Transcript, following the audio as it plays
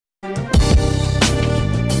Oh,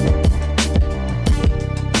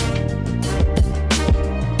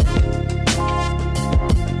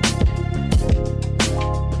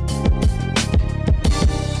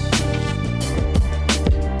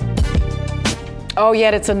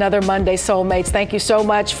 yet it's another Monday, Soulmates. Thank you so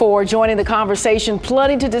much for joining the conversation.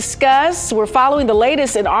 Plenty to discuss. We're following the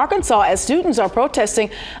latest in Arkansas as students are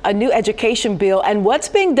protesting a new education bill and what's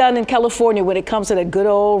being done in California when it comes to that good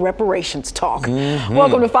old reparations talk.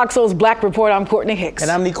 Welcome to Fox Soul's Black Report. I'm Courtney Hicks.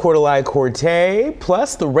 And I'm Nicordelai Corte.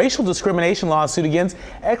 Plus, the racial discrimination lawsuit against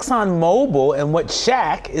Exxon Mobil and what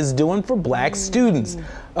Shaq is doing for black students.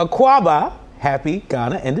 Akwaba, happy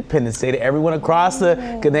Ghana Independence Day to everyone across the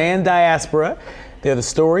Ghanaian diaspora. They're the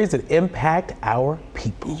stories that impact our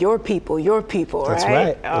people. Your people, That's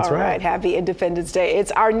right. All right. Happy Independence Day.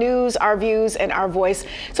 It's our news, our views, and our voice.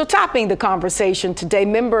 So topping the conversation today,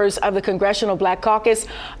 members of the Congressional Black Caucus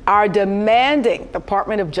are demanding the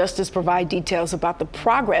Department of Justice provide details about the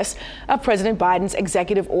progress of President Biden's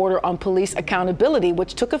executive order on police accountability,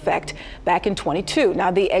 which took effect back in 2022.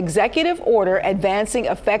 Now, the executive order advancing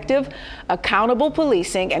effective, accountable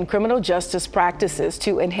policing and criminal justice practices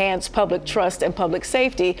to enhance public trust and public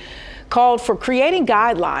safety called for creating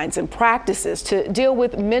guidelines and practices to deal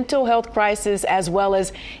with mental health crises as well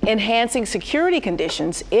as enhancing security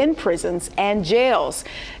conditions in prisons and jails.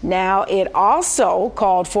 Now, it also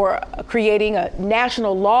called for creating a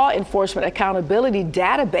national law enforcement accountability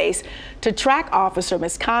database to track officer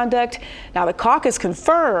misconduct. Now, the caucus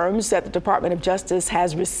confirms that the Department of Justice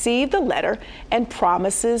has received the letter and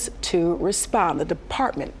promises to respond. The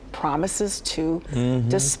department promises to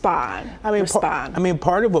respond.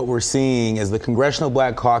 Part of what we're seeing is the Congressional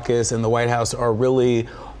Black Caucus and the White House are really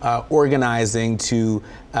organizing to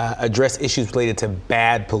address issues related to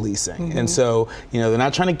bad policing. And so, they're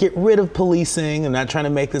not trying to get rid of policing. They're not trying to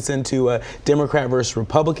make this into a Democrat versus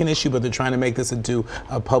Republican issue, but they're trying to make this into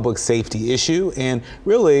a public safety issue. And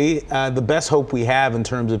really, the best hope we have in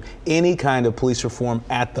terms of any kind of police reform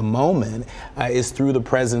at the moment is through the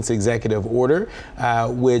president's executive order,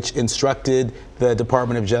 which instructed the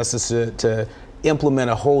Department of Justice to implement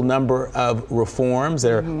a whole number of reforms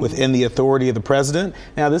that are within the authority of the president.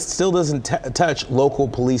 Now, this still doesn't touch local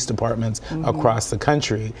police departments across the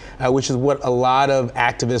country, which is what a lot of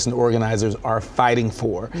activists and organizers are fighting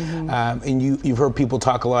for. And you've heard people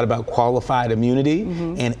talk a lot about qualified immunity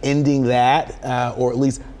and ending that, or at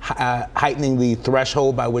least heightening the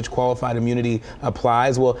threshold by which qualified immunity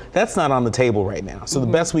applies. Well, that's not on the table right now. So the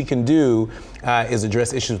best we can do is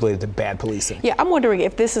address issues related to bad policing. Yeah, I'm wondering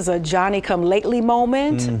if this is a Johnny-come-lately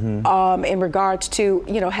moment in regards to,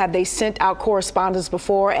 have they sent out correspondence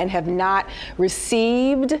before and have not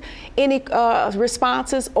received any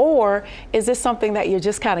responses, or is this something that you're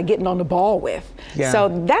just kind of getting on the ball with? Yeah.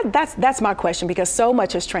 So that's my question, because so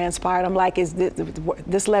much has transpired. I'm like, is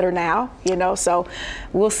this letter now? So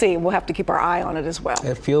we'll see. We'll have to keep our eye on it as well.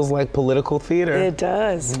 It feels like political theater. It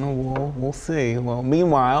does. We'll see. Well,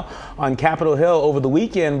 meanwhile, on Capitol Hill over the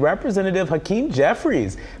weekend, Representative Hakeem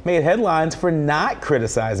Jeffries made headlines for not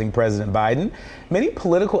criticizing President Biden. Many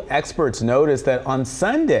political experts noticed that on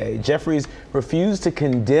Sunday, Jeffries refused to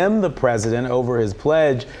condemn the president over his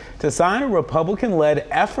pledge to sign a Republican-led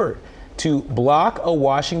effort to block a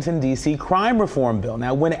Washington, D.C. crime reform bill.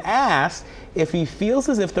 Now, when asked if he feels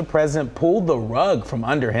as if the president pulled the rug from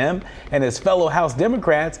under him and his fellow House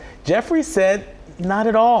Democrats, Jeffries said, not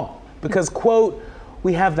at all, because, quote,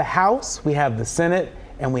 we have the House, we have the Senate,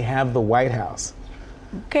 and we have the White House.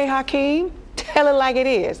 Okay, Hakeem, tell it like it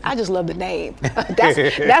is. I just love the name.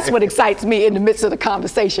 That's what excites me in the midst of the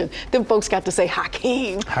conversation. Them folks got to say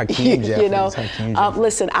Hakeem. Hakeem Jeffries. Hakeem Jeffries.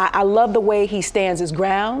 Listen, I love the way he stands his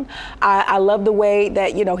ground. I love the way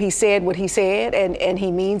that, he said what he said and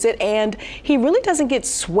he means it. And he really doesn't get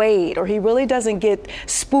swayed, or he really doesn't get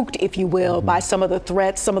spooked, if you will, by some of the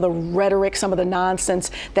threats, some of the rhetoric, some of the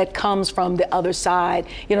nonsense that comes from the other side.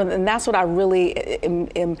 And that's what I really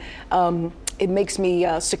it makes me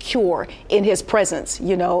secure in his presence,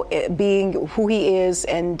 being who he is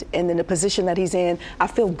and in the position that he's in. I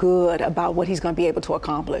feel good about what he's going to be able to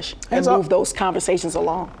accomplish and move those conversations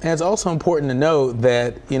along. And it's also important to note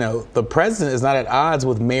that, the president is not at odds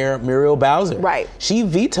with Mayor Muriel Bowser. Right. She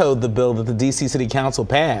vetoed the bill that the D.C. City Council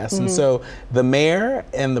passed. And so the mayor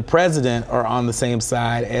and the president are on the same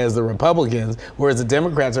side as the Republicans, whereas the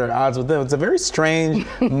Democrats are at odds with them. It's a very strange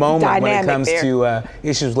moment when it comes to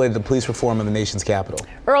issues related to police reform in the nation's capital.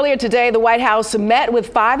 Earlier today, the White House met with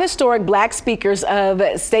 5 historic black speakers of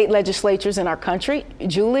state legislatures in our country.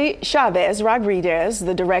 Julie Chavez Rodriguez,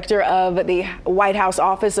 the director of the White House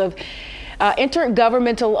Office of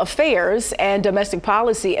Intergovernmental Affairs and Domestic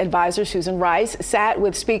Policy Advisor Susan Rice sat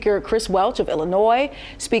with Speaker Chris Welch of Illinois,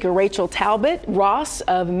 Speaker Rachel Talbot Ross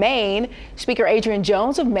of Maine, Speaker Adrian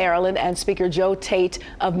Jones of Maryland, and Speaker Joe Tate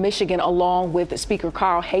of Michigan, along with Speaker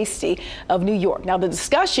Carl Hastie of New York. Now, the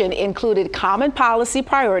discussion included common policy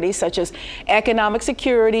priorities such as economic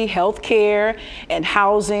security, health care and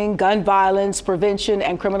housing, gun violence prevention,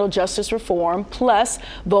 and criminal justice reform, plus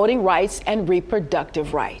voting rights and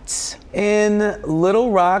reproductive rights. In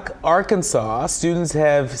Little Rock, Arkansas, students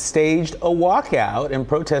have staged a walkout in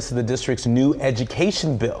protest of the district's new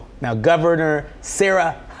education bill. Now, Governor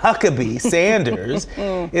Sarah Huckabee Sanders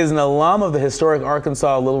is an alum of the historic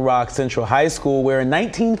Arkansas Little Rock Central High School, where in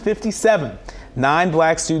 1957, 9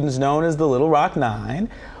 black students known as the Little Rock Nine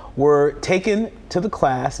were taken to the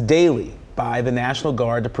class daily by the National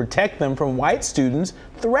Guard to protect them from white students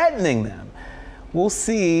threatening them. We'll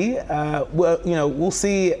see.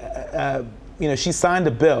 She signed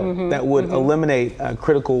a bill that would eliminate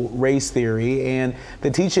critical race theory and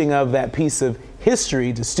the teaching of that piece of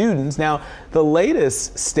history to students. Now, the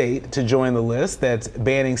latest state to join the list that's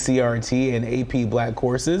banning CRT and AP Black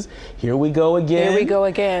courses. Here we go again. Here we go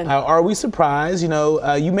again. Are we surprised?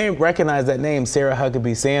 You may recognize that name, Sarah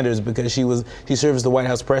Huckabee Sanders, because she served as the White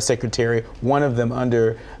House press secretary, one of them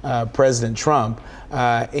under President Trump.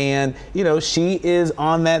 And she is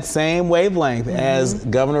on that same wavelength as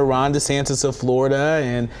Governor Ron DeSantis of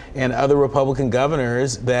Florida and other Republican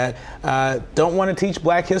governors that don't want to teach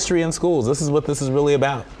Black history in schools. This is what this is really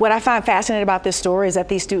about. What I find fascinating about this story is that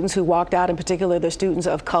these students who walked out, in particular the students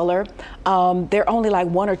of color, they're only like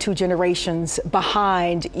 1 or 2 generations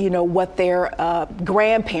behind, what their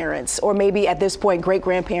grandparents, or maybe at this point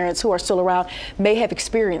great-grandparents who are still around, may have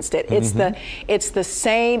experienced it. It's the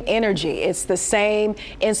same energy. It's the same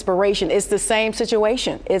inspiration. It's the same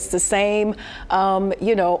situation. It's the same,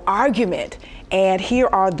 argument. And here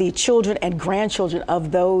are the children and grandchildren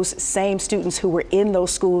of those same students who were in those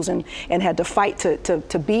schools and had to fight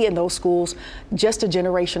to be in those schools just a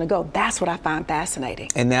generation ago. That's what I find fascinating.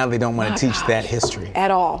 And now they don't want to teach that history.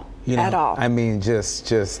 At all. At all. I mean,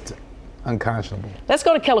 just unconscionable. Let's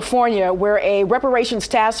go to California, where a reparations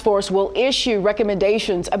task force will issue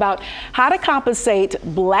recommendations about how to compensate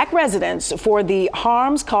Black residents for the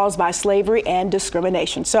harms caused by slavery and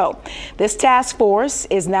discrimination. So this task force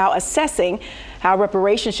is now assessing how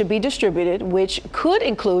reparations should be distributed, which could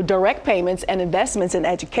include direct payments and investments in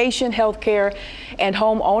education, healthcare, and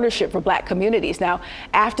home ownership for Black communities. Now,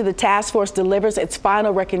 after the task force delivers its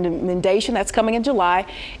final recommendation, that's coming in July,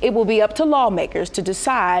 it will be up to lawmakers to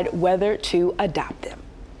decide whether to adopt them.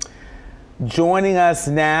 Joining us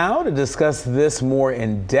now to discuss this more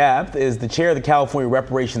in depth is the chair of the California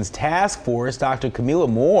Reparations Task Force, Dr. Camila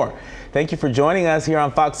Moore. Thank you for joining us here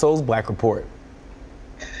on Fox Soul's Black Report.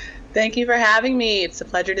 Thank you for having me. It's a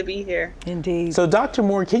pleasure to be here. Indeed. So, Dr.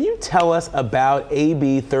 Moore, can you tell us about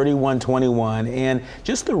AB 3121 and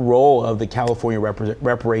just the role of the California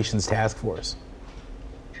Reparations Task Force?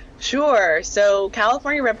 Sure. So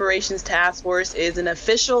California Reparations Task Force is an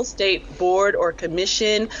official state board or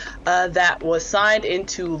commission that was signed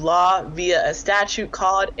into law via a statute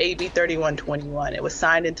called AB 3121. It was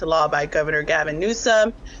signed into law by Governor Gavin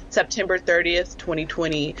Newsom September 30th,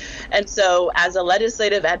 2020. And so as a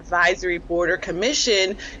legislative advisory board or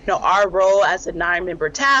commission, our role as a 9-member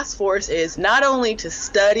task force is not only to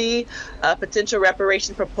study potential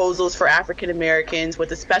reparation proposals for African Americans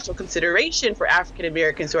with a special consideration for African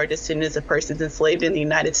Americans who are descendants of persons enslaved in the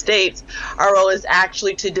United States. Our role is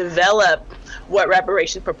actually to develop what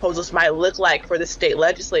reparation proposals might look like for the state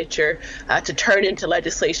legislature to turn into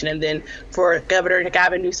legislation, and then for Governor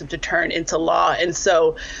Gavin Newsom to turn into law. And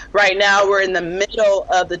so right now we're in the middle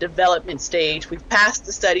of the development stage. We've passed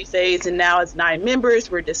the study phase, and now as 9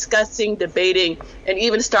 members, we're discussing, debating, and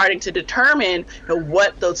even starting to determine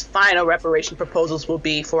what those final reparation proposals will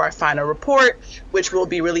be for our final report, which will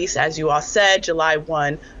be released, as you all said, July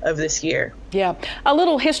 1 of this year. Yeah, a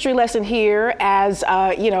little history lesson here, as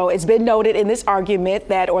it's been noted in this argument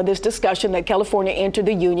or this discussion that California entered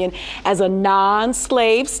the Union as a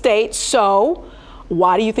non-slave state. So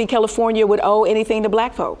why do you think California would owe anything to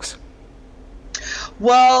Black folks?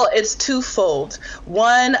 Well, it's twofold.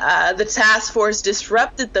 One, the task force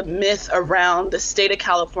disrupted the myth around the state of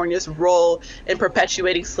California's role in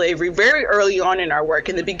perpetuating slavery very early on in our work,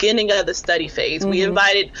 in the beginning of the study phase. We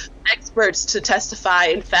invited experts to testify,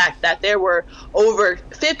 in fact, that there were over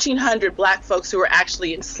 1,500 Black folks who were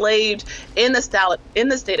actually enslaved in the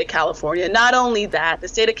state of California. Not only that, the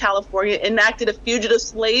state of California enacted a fugitive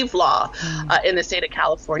slave law in the state of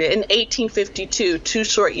California in 1852, 2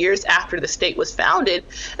 short years after the state was founded.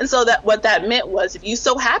 And so what that meant was, if you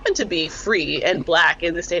so happened to be free and Black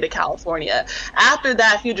in the state of California, after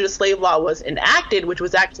that fugitive slave law was enacted, which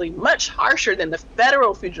was actually much harsher than the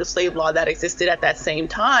federal fugitive slave law that existed at that same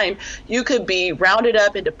time, you could be rounded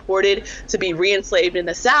up and deported to be re-enslaved in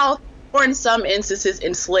the South, or in some instances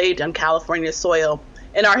enslaved on California soil.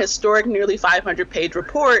 In our historic nearly 500-page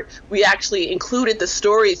report, we actually included the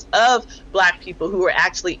stories of Black people who were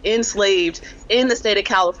actually enslaved in the state of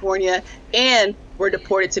California and were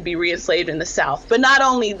deported to be re-enslaved in the South. But not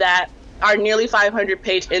only that, our nearly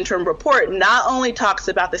 500-page interim report not only talks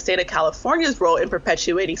about the state of California's role in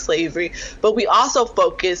perpetuating slavery, but we also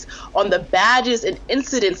focus on the badges and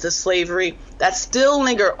incidents of slavery that still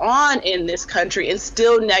linger on in this country and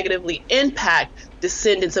still negatively impact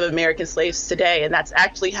descendants of American slaves today. And that's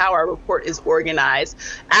actually how our report is organized.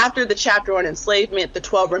 After the chapter on enslavement, the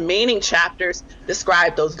 12 remaining chapters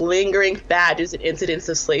describe those lingering badges and incidents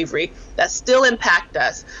of slavery that still impact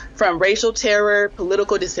us, from racial terror,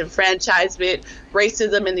 political disenfranchisement,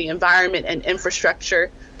 racism in the environment and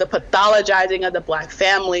infrastructure, the pathologizing of the Black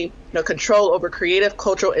family, control over creative,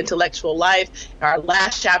 cultural, intellectual life. Our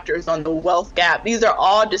last chapter is on the wealth gap. These are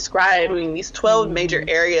all describing these 12 major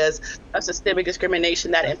areas of systemic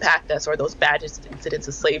discrimination that impact us, or those badges and incidents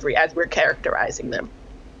of slavery as we're characterizing them.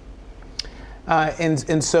 And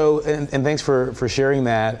thanks for sharing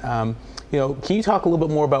that. Can you talk a little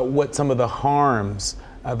bit more about what some of the harms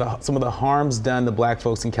done to Black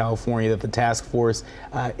folks in California that the task force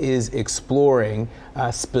is exploring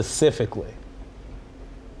specifically?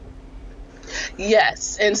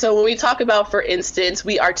 Yes. And so when we talk about, for instance,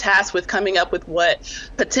 we are tasked with coming up with what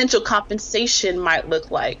potential compensation might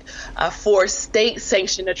look like for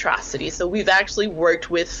state-sanctioned atrocities. So we've actually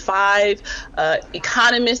worked with 5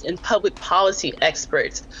 economists and public policy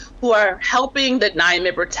experts who are helping the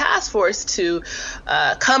 9-member task force to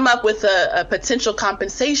come up with a potential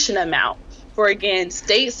compensation amount for, again,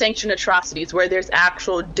 state-sanctioned atrocities where there's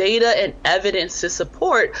actual data and evidence to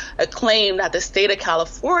support a claim that the state of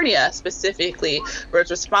California specifically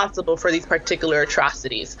was responsible for these particular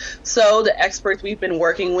atrocities. So the experts we've been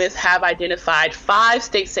working with have identified 5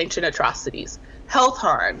 state-sanctioned atrocities: health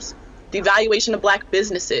harms, devaluation of Black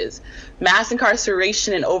businesses, mass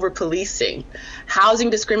incarceration and over-policing, housing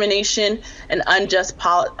discrimination, and unjust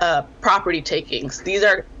property takings. These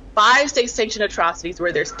are 5 state-sanctioned atrocities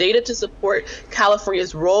where there's data to support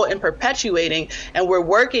California's role in perpetuating, and we're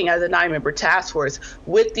working as a 9-member task force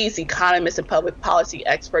with these economists and public policy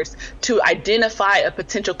experts to identify a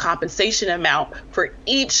potential compensation amount for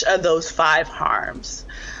each of those 5 harms.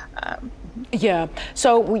 Yeah.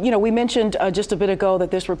 So, we mentioned just a bit ago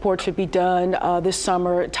that this report should be done this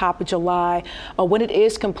summer, top of July. When it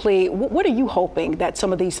is complete, what are you hoping that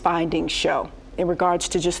some of these findings show in regards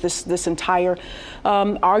to just this entire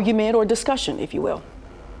argument or discussion, if you will?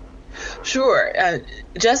 Sure.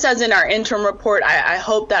 Just as in our interim report, I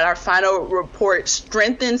hope that our final report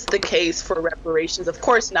strengthens the case for reparations, of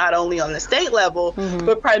course, not only on the state level,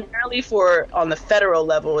 but primarily on the federal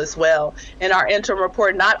level as well. In our interim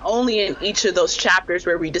report, not only in each of those chapters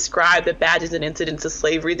where we describe the badges and incidents of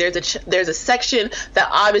slavery, there's a section that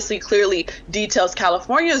obviously clearly details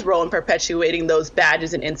California's role in perpetuating those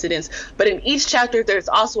badges and incidents. But in each chapter, there's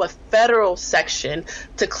also a federal section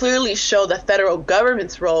to clearly show the federal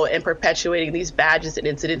government's role in perpetuating these badges and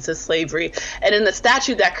incidents of slavery. And in the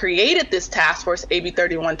statute that created this task force, AB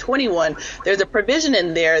 3121, there's a provision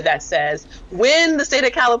in there that says when the state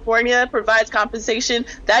of California provides compensation,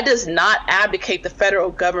 that does not abdicate the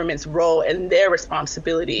federal government's role and their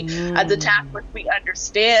responsibility. As the task force, we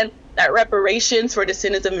understand that reparations for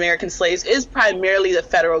descendants of American slaves is primarily the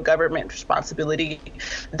federal government's responsibility.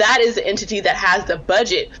 That is the entity that has the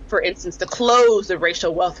budget, for instance, to close the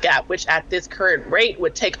racial wealth gap, which at this current rate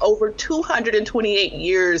would take over 228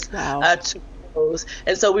 years to close.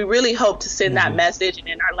 And so we really hope to send that message. And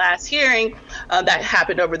in our last hearing that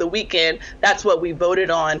happened over the weekend, that's what we voted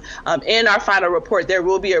on. In our final report, there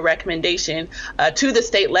will be a recommendation to the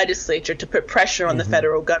state legislature to put pressure on the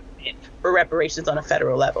federal government for reparations on a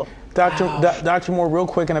federal level. Dr. Moore, real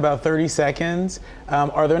quick in about 30 seconds,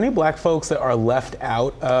 are there any Black folks that are left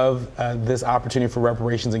out of this opportunity for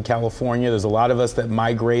reparations in California? There's a lot of us that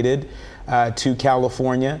migrated to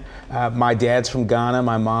California. My dad's from Ghana,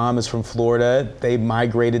 my mom is from Florida. They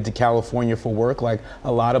migrated to California for work like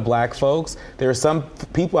a lot of Black folks. There are some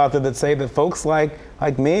people out there that say that folks like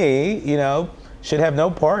me, should have no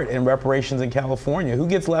part in reparations in California. Who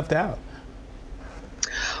gets left out?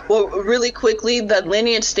 Well, really quickly, the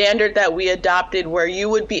lineage standard that we adopted, where you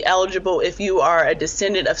would be eligible if you are a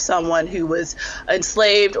descendant of someone who was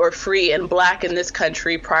enslaved or free and Black in this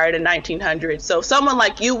country prior to 1900. So someone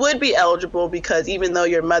like you would be eligible because even though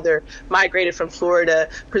your mother migrated from Florida,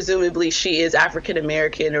 presumably she is African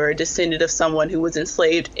American or a descendant of someone who was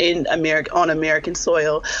enslaved in America on American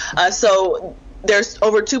soil. So there's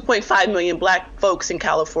over 2.5 million Black folks in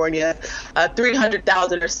California.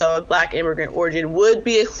 300,000 or so of Black immigrant origin would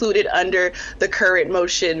be included under the current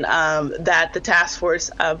motion that the task force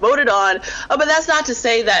voted on. But that's not to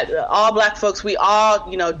say that all Black folks, we all,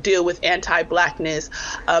 deal with anti-Blackness.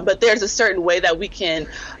 But there's a certain way that we can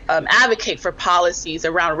advocate for policies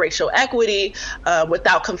around racial equity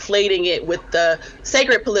without conflating it with the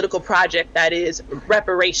sacred political project that is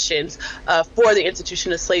reparations for the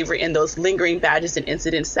institution of slavery and those lingering badges and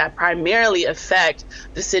incidents that primarily affect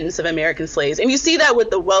descendants of American slaves. And you see that with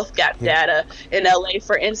the wealth gap data in LA,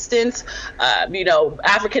 for instance.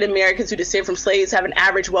 African Americans who descend from slaves have an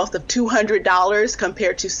average wealth of $200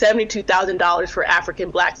 compared to $72,000 for African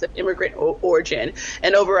Blacks of immigrant origin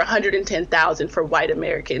and over $110,000 for white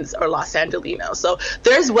Americans or Los Angelenos. So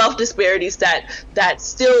there's wealth disparities that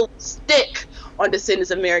still stick on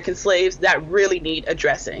descendants of American slaves that really need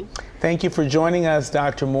addressing. Thank you for joining us,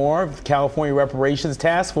 Dr. Moore of the California Reparations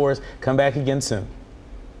Task Force. Come back again soon.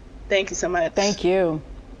 Thank you so much. Thank you.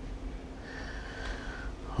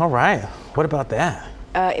 All right. What about that?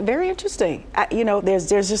 Very interesting. There's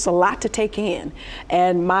just a lot to take in.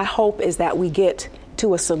 And my hope is that we get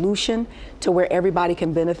to a solution to where everybody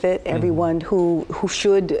can benefit, everyone who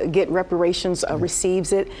should get reparations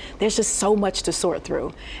receives it. There's just so much to sort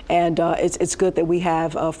through. And it's good that we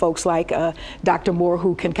have folks like Dr. Moore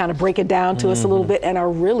who can kind of break it down to us a little bit and are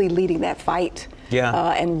really leading that fight.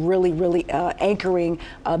 And really anchoring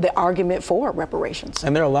the argument for reparations.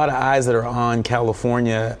 And there are a lot of eyes that are on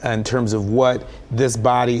California in terms of what this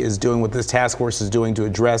body is doing, what this task force is doing to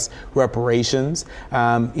address reparations.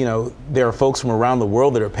 There are folks from around the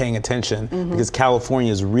world that are paying attention because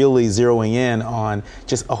California is really zeroing in on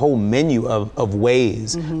just a whole menu of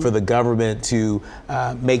ways for the government to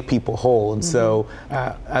make people whole. And so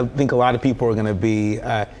I think a lot of people are going to be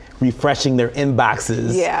refreshing their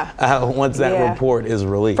inboxes once that report is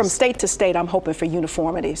released. From state to state, I'm hoping for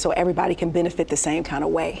uniformity so everybody can benefit the same kind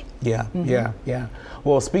of way. Yeah.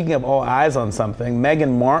 Well, speaking of all eyes on something,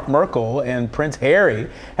 Meghan Markle and Prince Harry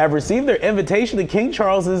have received their invitation to King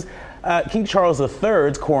Charles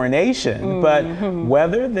III's coronation, but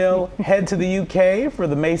whether they'll head to the UK for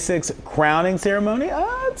the May 6th crowning ceremony,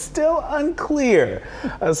 it's still unclear.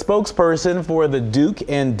 A spokesperson for the Duke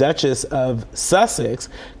and Duchess of Sussex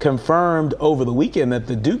confirmed over the weekend that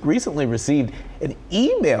the Duke recently received an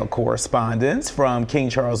email correspondence from King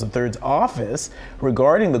Charles III's office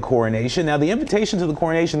regarding the coronation. Now, the invitation to the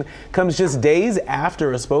coronation comes just days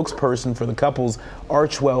after a spokesperson for the couple's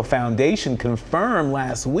Archwell Foundation confirmed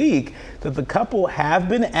last week that the couple have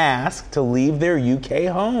been asked to leave their UK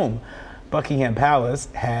home. Buckingham Palace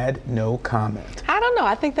had no comment. I don't know.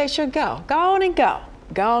 I think they should go. Go on and go.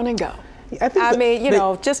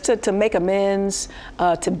 Just to make amends,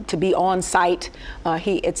 to be on site.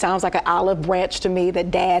 It sounds like an olive branch to me that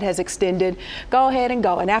Dad has extended. Go ahead and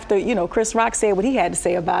go. And after, Chris Rock said what he had to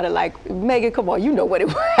say about it, like, Meghan, come on, you know what it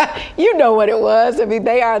was. You know what it was. I mean,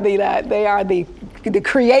 they are the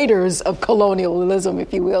creators of colonialism,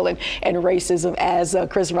 if you will, and racism, as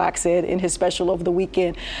Chris Rock said in his special over the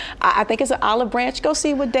weekend. I think it's an olive branch. Go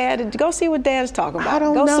see what Dad is talking about.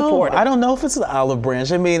 Go support it. I don't know if it's an olive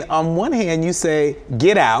branch. I mean, on one hand, you say,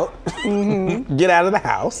 get out, get out of the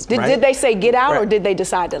house. Did they say get out or did they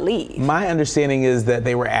decide to leave? My understanding is that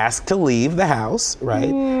they were asked to leave the house, right?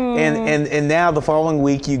 And now the following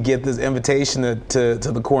week you get this invitation to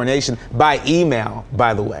the coronation by email,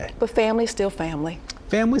 by the way. But family's still family.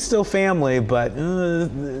 Family's still family, but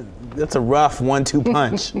that's a rough 1-2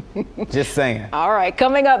 punch. Just saying. All right,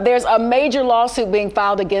 coming up, there's a major lawsuit being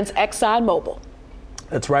filed against Exxon Mobil.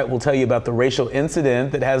 That's right. We'll tell you about the racial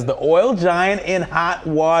incident that has the oil giant in hot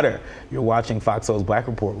water. You're watching Fox Soul's Black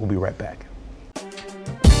Report. We'll be right back.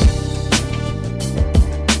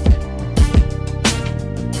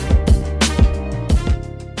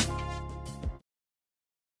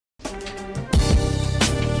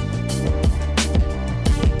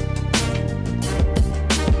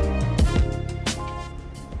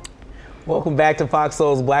 Welcome back to Fox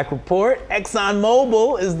Soul's Black Report. Exxon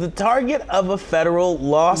Mobil is the target of a federal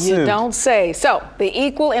lawsuit. You don't say. So, the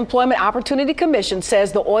Equal Employment Opportunity Commission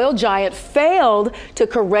says the oil giant failed to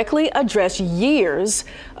correctly address years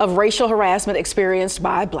of racial harassment experienced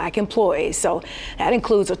by black employees. So, that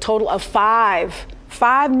includes a total of five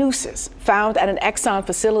nooses found at an Exxon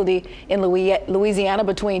facility in Louisiana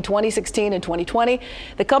between 2016 and 2020.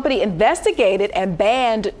 The company investigated and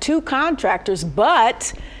banned 2 contractors,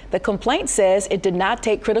 but the complaint says it did not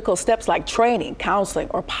take critical steps like training, counseling,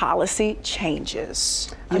 or policy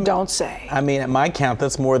changes. You don't say. I mean, at my count,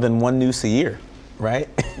 that's more than 1 noose a year, right?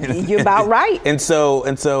 You're about right. And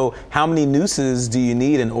so how many nooses do you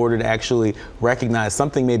need in order to actually recognize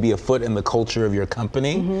something may be afoot in the culture of your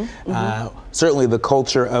company? Certainly the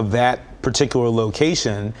culture of that particular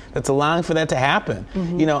location that's allowing for that to happen.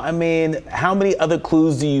 You know, I mean, how many other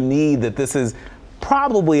clues do you need that this is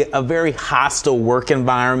probably a very hostile work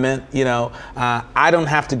environment? You know, I don't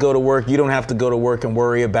have to go to work. You don't have to go to work and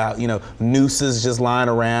worry about, you know, nooses just lying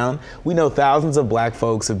around. We know thousands of black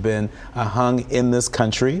folks have been hung in this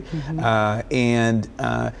country. And,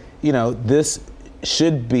 you know, this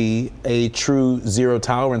should be a true zero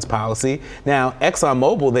tolerance policy. Now,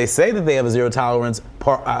 ExxonMobil, they say that they have a zero tolerance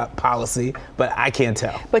policy, but I can't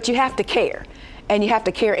tell. But you have to care. And you have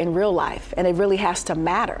to care in real life, and it really has to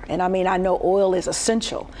matter. And I mean, I know oil is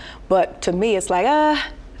essential, but to me, it's like,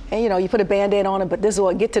 and you know, you put a Band-Aid on it, but this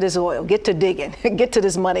oil, get to this oil, get to digging, get to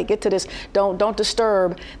this money, get to this, don't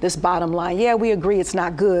disturb this bottom line. Yeah, we agree it's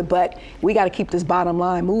not good, but we got to keep this bottom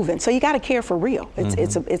line moving. So you got to care for real.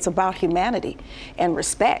 It's about humanity and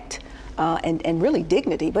respect. And really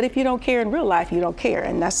dignity. But if you don't care in real life, you don't care.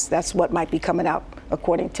 And that's what might be coming out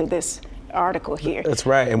according to this article here. That's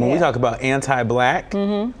right. And when we talk about anti-black,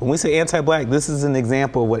 when we say anti-black, this is an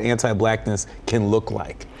example of what anti-blackness can look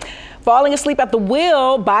like. Falling asleep at the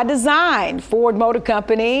wheel by design. Ford Motor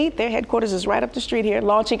Company, their headquarters is right up the street here,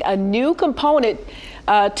 launching a new component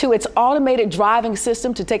to its automated driving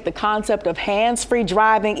system to take the concept of hands-free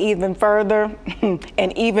driving even further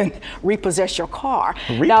and even repossess your car.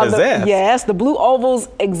 Repossess? Yes, the Blue Oval's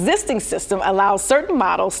existing system allows certain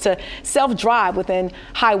models to self-drive within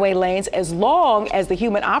highway lanes as long as the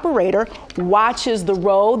human operator watches the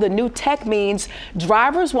road. The new tech means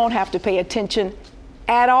drivers won't have to pay attention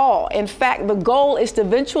at all. In fact, the goal is to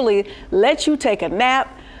eventually let you take a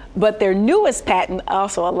nap, but their newest patent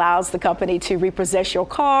also allows the company to repossess your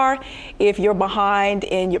car if you're behind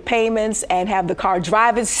in your payments and have the car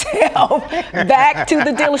drive itself back to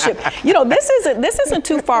the dealership. You know, this isn't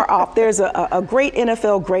too far off. There's a great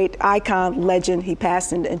NFL great icon legend. He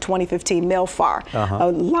passed in 2015, Mel Farr,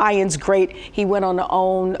 a Lions great. He went on to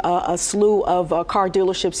own a slew of car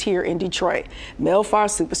dealerships here in Detroit. Mel Farr,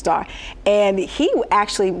 superstar. And he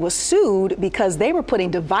actually was sued because they were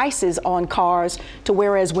putting devices on cars to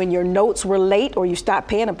whereas when your notes were late or you stopped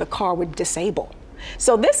paying them, the car would disable.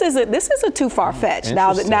 So this isn't too far-fetched.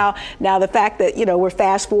 Now the fact that, you know, we're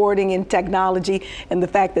fast forwarding in technology and the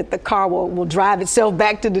fact that the car will drive itself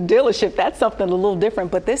back to the dealership, that's something a little different.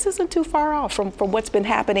 But this isn't too far off from what's been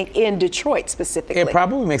happening in Detroit specifically. It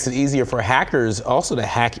probably makes it easier for hackers also to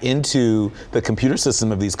hack into the computer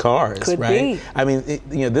system of these cars, Could right? be. I mean,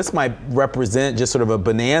 you know, this might represent just sort of a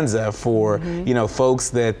bonanza for, you know, folks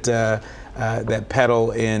that that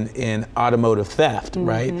peddle in automotive theft,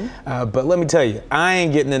 right? But let me tell you, I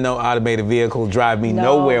ain't getting in no automated vehicle drive me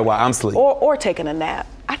nowhere while I'm sleeping. Or taking a nap.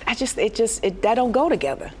 That don't go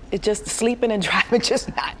together. It just sleeping and driving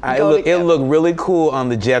just not go together. It looked really cool on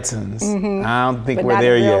the Jetsons. I don't think But we're not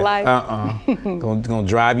there in real yet. life. Gonna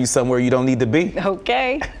drive you somewhere you don't need to be.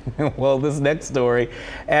 Okay. Well, this next story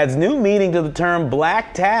adds new meaning to the term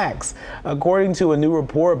black tax. According to a new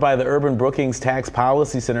report by the Urban Brookings Tax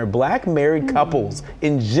Policy Center, black married couples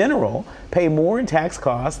in general pay more in tax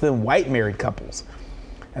costs than white married couples.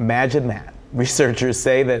 Imagine that. Researchers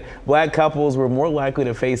say that black couples were more likely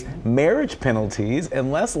to face marriage penalties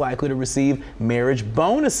and less likely to receive marriage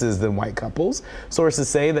bonuses than white couples. Sources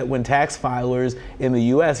say that when tax filers in the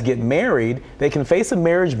U.S. get married, they can face a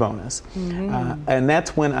marriage bonus. And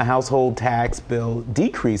that's when a household tax bill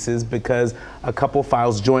decreases because a couple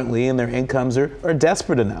files jointly and their incomes are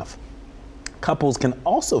desperate enough. Couples can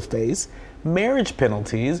also face marriage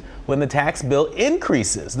penalties when the tax bill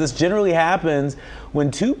increases. This generally happens when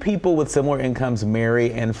two people with similar incomes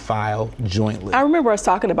marry and file jointly. I remember us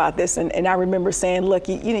talking about this, and I remember saying, look,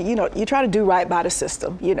 you try to do right by the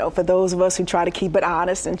system. For those of us who try to keep it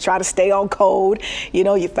honest and try to stay on code,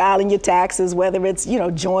 you're filing your taxes, whether it's,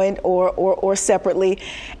 joint or separately.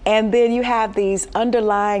 And then you have these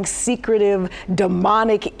underlying secretive,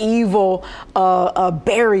 demonic, evil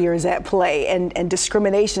barriers at play and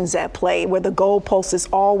discriminations at play, where the goalpost is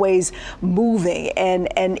always moving.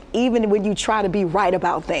 And even when you try to be right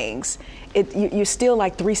about things, you're still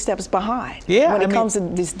like 3 steps behind when it comes to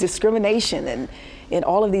this discrimination and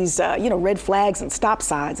all of these red flags and stop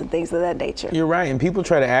signs and things of that nature. You're right, and people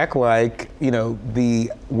try to act like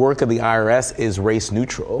the work of the IRS is race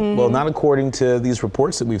neutral. Well, not according to these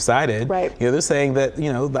reports that we've cited. Right. They're saying that the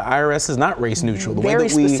IRS is not race neutral. The Very way that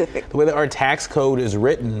specific. The way that our tax code is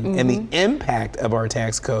written and the impact of our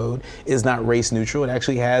tax code is not race neutral. It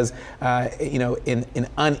actually has an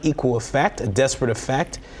unequal effect, a desperate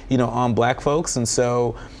effect, on black folks. And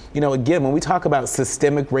so, again, when we talk about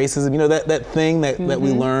systemic racism, that thing that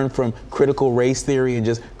we learn from critical race theory and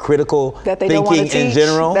just critical thinking in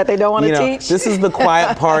general. That they don't want to teach. This is the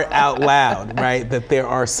quiet part out loud, right? That there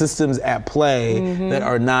are systems at play that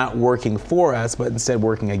are not working for us, but instead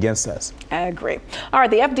working against us. I agree. All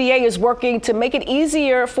right, the FDA is working to make it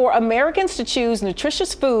easier for Americans to choose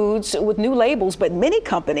nutritious foods with new labels, but many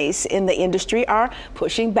companies in the industry are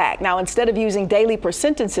pushing back. Now, instead of using daily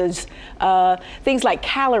percentages, things like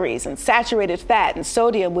calories and saturated fat and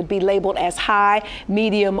sodium would be labeled as high,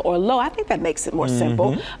 medium, or low. I think that makes it more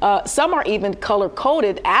simple. Some are even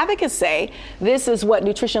color-coded. Advocates say this is what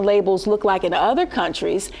nutrition labels look like in other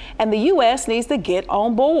countries, and the U.S. needs to get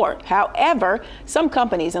on board. However, some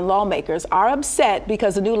companies and lawmakers are upset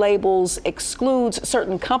because the new labels excludes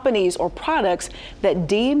certain companies or products that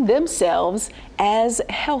deem themselves as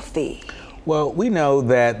healthy. Well, we know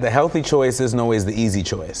that the healthy choice isn't always the easy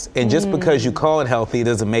choice. And just because you call it healthy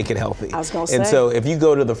doesn't make it healthy. I was going to say. And so if you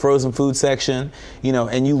go to the frozen food section,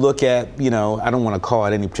 and you look at, I don't want to call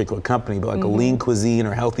it any particular company, but like a lean cuisine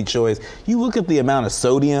or healthy choice, you look at the amount of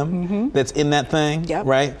sodium that's in that thing,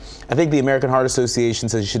 right? I think the American Heart Association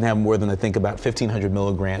says you shouldn't have more than, I think, about 1,500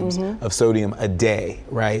 milligrams of sodium a day,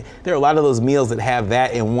 right? There are a lot of those meals that have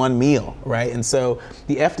that in one meal, right? And so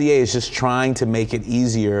the FDA is just trying to make it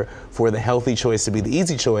easier for the healthy choice to be the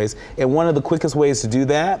easy choice. And one of the quickest ways to do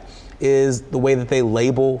that is the way that they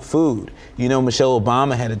label food. Michelle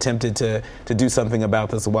Obama had attempted to do something about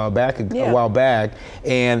this a while back,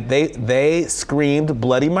 and they screamed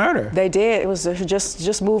bloody murder. They did. It was a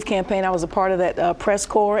Just Move campaign. I was a part of that press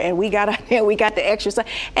corps, and we got the exercise.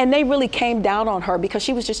 And they really came down on her because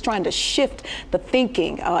she was just trying to shift the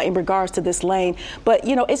thinking in regards to this lane. But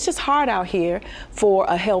it's just hard out here for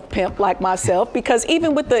a health pimp like myself, because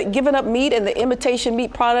even with the giving up meat and the imitation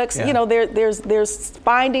meat products, there's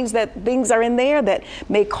findings that things are in there that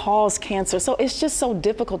may cause cancer. So it's just so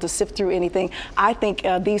difficult to sift through anything. I think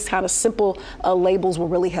these kind of simple labels will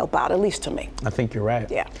really help out, at least to me. I think you're right.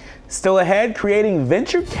 Yeah. Still ahead, creating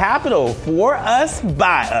venture capital for us,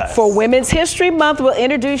 by us. For Women's History Month, we'll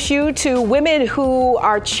introduce you to women who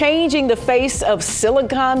are changing the face of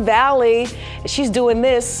Silicon Valley. She's doing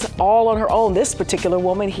this all on her own, this particular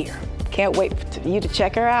woman here. Can't wait for you to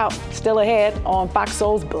check her out. Still ahead on Fox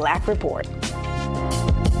Soul's Black Report.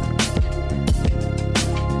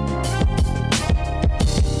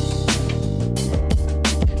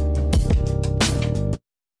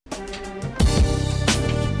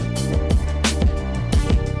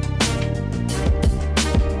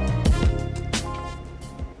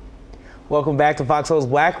 Welcome back to Fox Soul's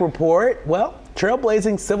Black Report. Well,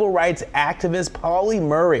 trailblazing civil rights activist Pauli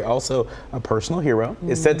Murray, also a personal hero,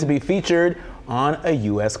 is set to be featured on a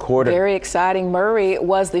U.S. court. Very exciting. Murray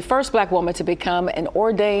was the first black woman to become an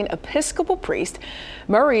ordained Episcopal priest.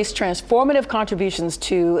 Murray's transformative contributions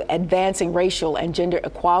to advancing racial and gender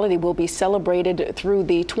equality will be celebrated through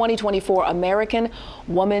the 2024 American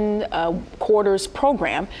Woman Quarters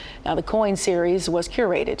program. Now, the COIN series was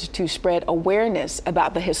curated to spread awareness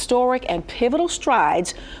about the historic and pivotal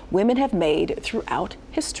strides women have made throughout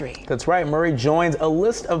history. That's right. Murray joins a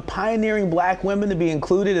list of pioneering black women to be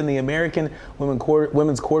included in the American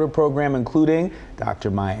Women's Quarter program, including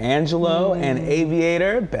Dr. Maya Angelou and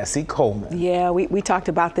aviator Bessie Coleman. Yeah, we talked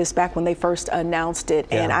about this back when they first announced it,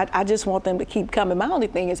 and I just want them to keep coming. My only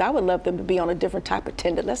thing is I would love them to be on a different type of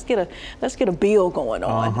tender. Let's get a bill going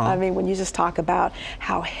on. I mean, when you just talk about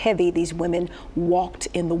how heavy these women walked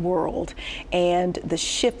in the world and the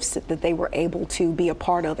shifts that they were able to be a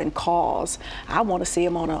part of and cause, I want to see see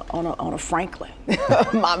him on a Franklin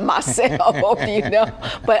myself,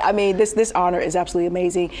 But I mean, this honor is absolutely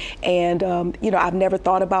amazing, and I've never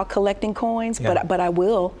thought about collecting coins, but I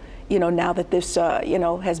will. Now that this,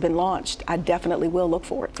 has been launched, I definitely will look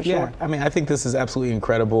for it for sure. Yeah, I mean, I think this is absolutely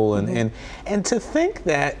incredible, and to think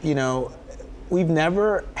that we've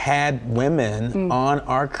never had women on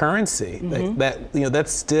our currency.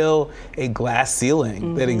 That's still a glass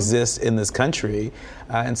ceiling that exists in this country.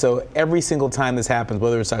 And so every single time this happens,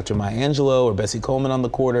 whether it's Dr. Maya Angelou or Bessie Coleman on the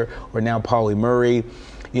quarter or now Pauli Murray,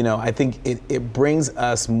 I think it brings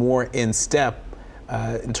us more in step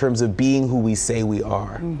in terms of being who we say we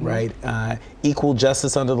are, right? Equal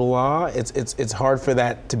justice under the law, it's hard for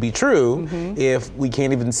that to be true if we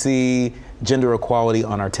can't even see gender equality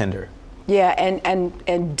on our tender. Yeah,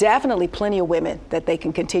 and definitely plenty of women that they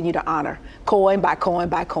can continue to honor, coin by coin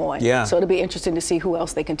by coin. Yeah. So it'll be interesting to see who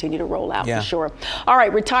else they continue to roll out for sure. All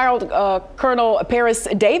right, retired Colonel Paris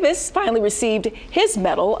Davis finally received his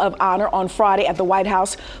Medal of Honor on Friday at the White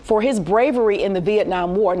House for his bravery in the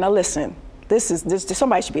Vietnam War. Now listen. This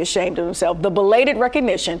somebody should be ashamed of himself. The belated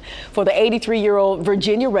recognition for the 83-year-old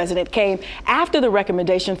Virginia resident came after the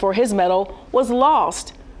recommendation for his medal was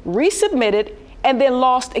lost, resubmitted, and then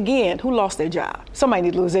lost again. Who lost their job? Somebody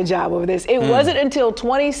need to lose their job over this. It wasn't until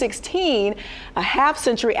 2016, a half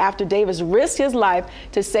century after Davis risked his life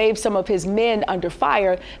to save some of his men under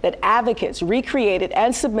fire, that advocates recreated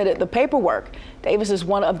and submitted the paperwork. Davis is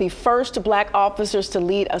one of the first Black officers to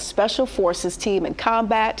lead a special forces team in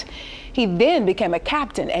combat. He then became a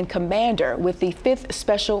captain and commander with the 5th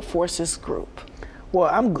Special Forces Group. Well,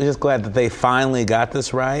 I'm just glad that they finally got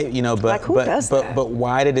this right, but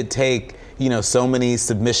why did it take so many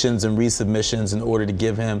submissions and resubmissions in order to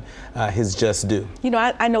give him his just due?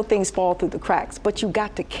 I know things fall through the cracks, but you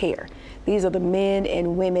got to care. These are the men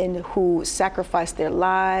and women who sacrificed their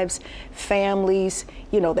lives, families,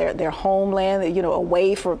 their homeland,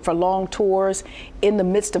 away for long tours, in the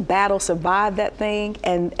midst of battle, survived that thing,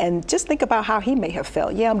 and just think about how he may have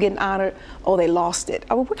felt. Yeah, I'm getting honored. Oh, they lost it.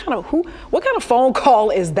 I mean, what kind of phone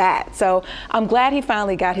call is that? So I'm glad he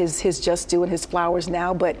finally got his just due and his flowers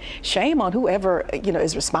now. But shame on whoever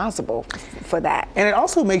is responsible for that. And it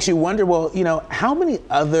also makes you wonder. Well, how many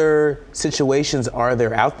other situations are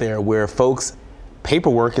there out there where folks'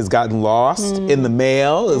 paperwork has gotten lost in the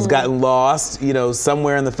mail, has gotten lost,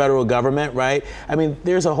 somewhere in the federal government, right? I mean,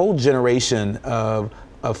 there's a whole generation of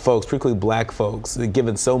folks, particularly Black folks, that have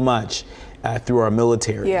given so much through our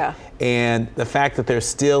military. Yeah. And the fact that they're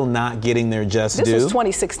still not getting their just due. This was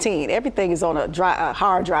 2016. Everything is on a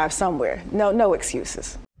hard drive somewhere. No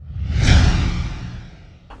excuses.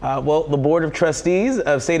 Well, the Board of Trustees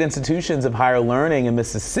of State Institutions of Higher Learning in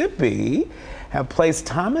Mississippi have placed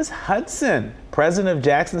Thomas Hudson, president of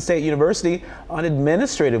Jackson State University, on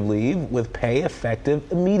administrative leave with pay effective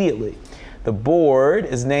immediately. The board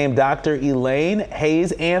has named Dr. Elaine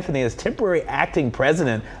Hayes Anthony as temporary acting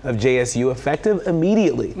president of JSU effective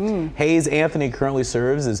immediately. Hayes Anthony currently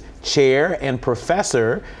serves as chair and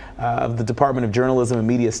professor of the Department of Journalism and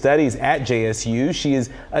Media Studies at JSU. She is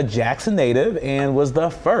a Jackson native and was the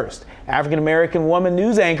first African-American woman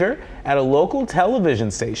news anchor at a local television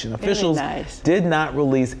station. Officials did not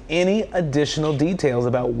release any additional details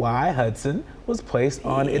about why Hudson was placed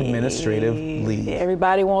on administrative leave.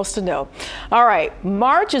 Everybody wants to know. All right,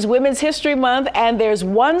 March is Women's History Month, and there's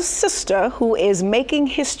one sister who is making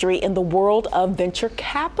history in the world of venture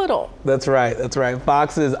capital. That's right.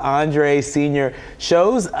 Fox's Andre Sr.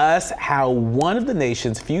 shows us how one of the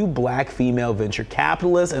nation's few Black female venture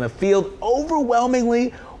capitalists in a field overwhelmingly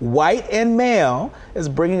white and male is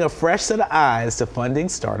bringing a fresh set of eyes to funding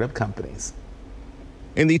startup companies.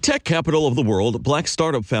 In the tech capital of the world, Black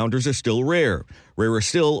startup founders are still rare. Rarer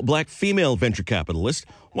still, Black female venture capitalists.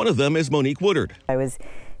 One of them is Monique Woodard. I was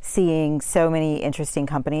seeing so many interesting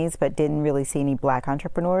companies, but didn't really see any Black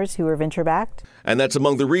entrepreneurs who were venture-backed. And that's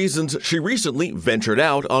among the reasons she recently ventured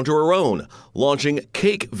out onto her own, launching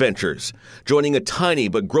Cake Ventures, joining a tiny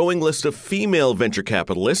but growing list of female venture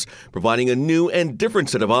capitalists, providing a new and different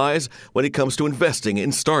set of eyes when it comes to investing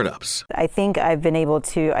in startups. I think I've been able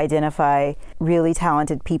to identify really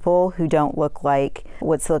talented people who don't look like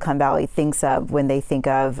what Silicon Valley thinks of when they think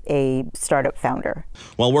of a startup founder.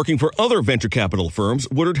 While working for other venture capital firms,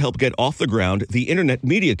 Woodard helped get off the ground the internet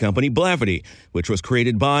media company Blavity, which was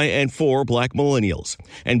created by and for Black millennials,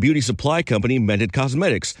 and beauty supply company Mended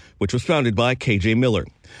Cosmetics, which was founded by KJ Miller.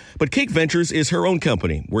 But Cake Ventures is her own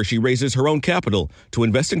company, where she raises her own capital to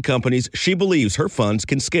invest in companies she believes her funds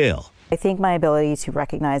can scale. I think my ability to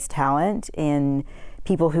recognize talent in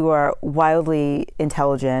people who are wildly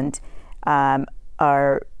intelligent,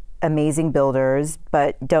 are amazing builders,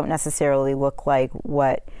 but don't necessarily look like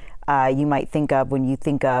what you might think of when you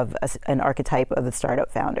think of an archetype of a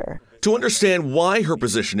startup founder. To understand why her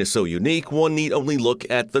position is so unique, one need only look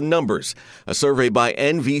at the numbers. A survey by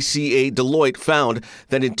NVCA Deloitte found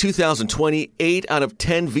that in 2020, 8 out of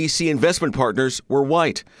 10 VC investment partners were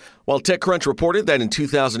white, while TechCrunch reported that in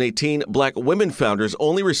 2018, black women founders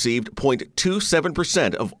only received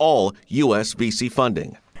 0.27% of all U.S. VC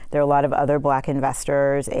funding. There are a lot of other black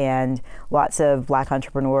investors and lots of black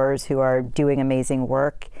entrepreneurs who are doing amazing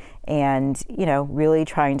work and, really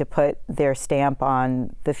trying to put their stamp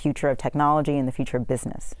on the future of technology and the future of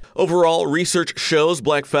business. Overall, research shows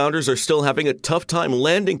black founders are still having a tough time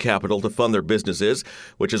landing capital to fund their businesses,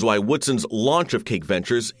 which is why Woodson's launch of Cake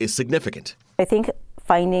Ventures is significant. I think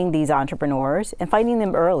finding these entrepreneurs and finding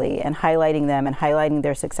them early and highlighting them and highlighting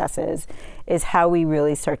their successes is how we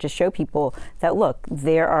really start to show people that, look,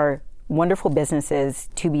 there are wonderful businesses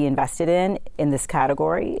to be invested in this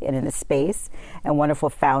category and in this space, and wonderful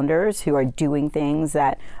founders who are doing things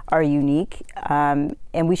that are unique, and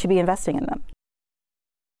we should be investing in them.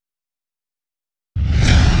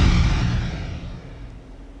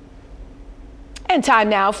 And time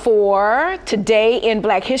now for Today in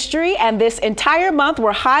Black History. And this entire month,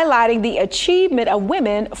 we're highlighting the achievement of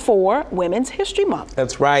women for Women's History Month.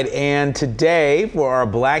 That's right. And today, for our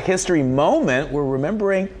Black History moment, we're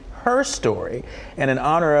remembering her story. And in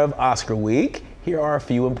honor of Oscar Week, here are a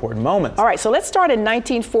few important moments. All right, so let's start in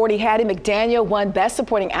 1940. Hattie McDaniel won Best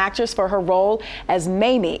Supporting Actress for her role as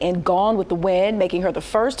Mamie in Gone with the Wind, making her the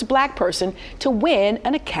first black person to win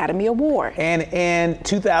an Academy Award. And in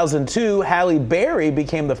 2002, Halle Berry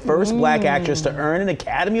became the first black actress to earn an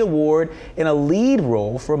Academy Award in a lead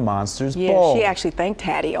role for Monsters Ball. Yeah, she actually thanked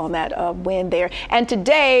Hattie on that win there. And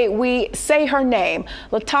today we say her name,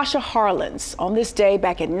 Latasha Harlins. On this day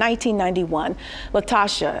back in 1991,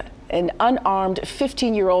 Latasha, an unarmed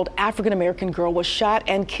 15-year-old African-American girl, was shot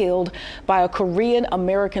and killed by a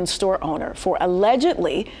Korean-American store owner for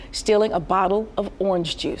allegedly stealing a bottle of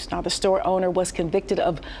orange juice. Now, the store owner was convicted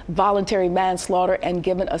of voluntary manslaughter and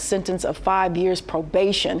given a sentence of 5 years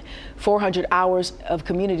probation, 400 hours of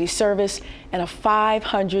community service, and a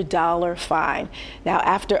 $500 fine. Now,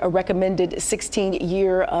 after a recommended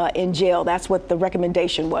 16-year in jail, that's what the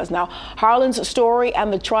recommendation was. Now, Harlan's story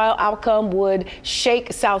and the trial outcome would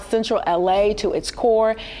shake South Central LA to its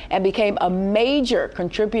core and became a major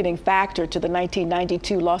contributing factor to the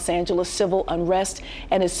 1992 Los Angeles civil unrest,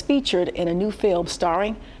 and is featured in a new film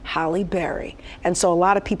starring Halle Berry. And so a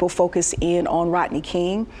lot of people focus in on Rodney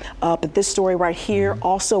King, but this story right here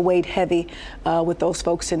also weighed heavy with those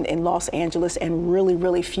folks in Los Angeles, and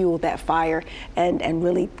really fueled that fire and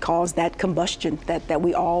really caused that combustion that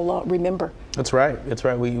we all remember. That's right. That's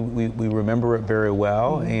right. We remember it very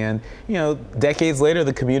well. And, decades later,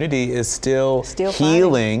 the community is still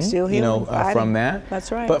healing, from that.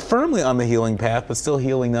 That's right. But firmly on the healing path, but still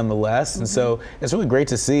healing nonetheless. And so it's really great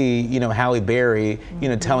to see, Halle Berry,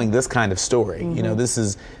 telling this kind of story. This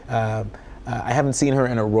is, I haven't seen her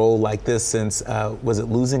in a role like this since, was it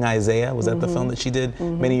Losing Isaiah? Was that the film that she did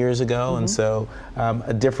many years ago? And so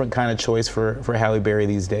a different kind of choice for Halle Berry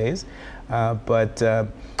these days. But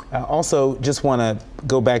also just want to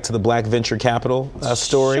go back to the Black Venture Capital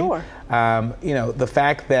story. Sure. The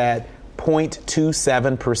fact that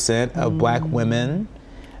 0.27% of black women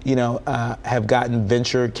have gotten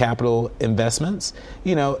venture capital investments,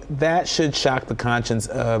 that should shock the conscience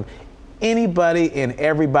of anybody and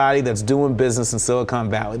everybody that's doing business in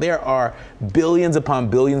Silicon Valley. There are billions upon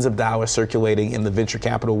billions of dollars circulating in the venture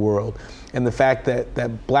capital world. And the fact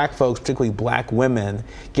that black folks, particularly black women,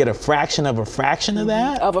 get a fraction of a fraction of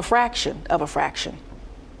that? Of a fraction.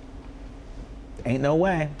 Ain't no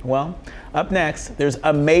way. Well, up next, there's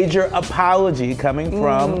a major apology coming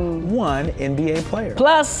from one NBA player.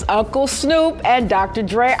 Plus, Uncle Snoop and Dr.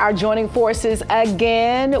 Dre are joining forces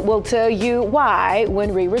again. We'll tell you why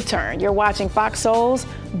when we return. You're watching Fox Soul's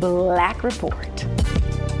Black Report.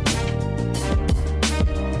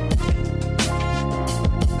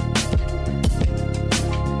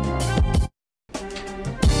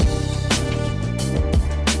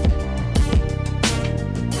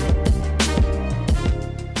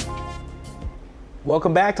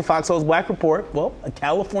 Welcome back to Fox Soul's Black Report. Well, a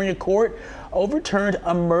California court overturned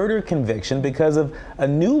a murder conviction because of a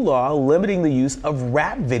new law limiting the use of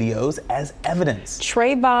rap videos as evidence.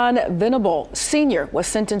 Trayvon Venable Sr. was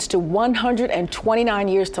sentenced to 129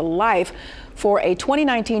 years to life for a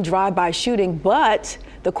 2019 drive-by shooting, but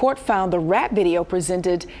the court found the rap video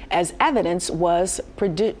presented as evidence was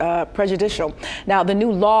prejudicial. Now, the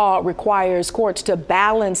new law requires courts to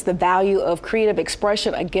balance the value of creative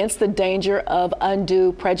expression against the danger of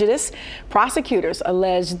undue prejudice. Prosecutors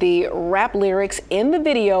allege the rap lyrics in the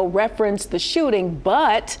video referenced the shooting,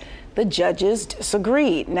 but the judges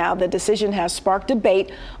disagreed. Now, the decision has sparked debate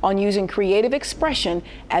on using creative expression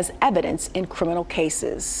as evidence in criminal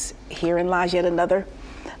cases. Herein lies yet another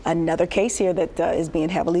case here that is being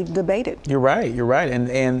heavily debated. You're right.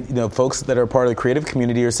 And you know, folks that are part of the creative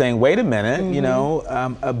community are saying, wait a minute, you know,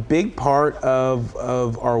 a big part of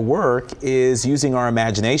our work is using our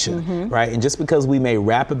imagination, right? And just because we may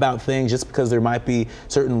rap about things, just because there might be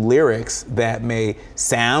certain lyrics that may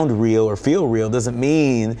sound real or feel real, doesn't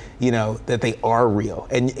mean, you know, that they are real.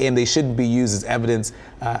 And they shouldn't be used as evidence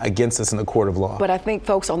against us in the court of law. But I think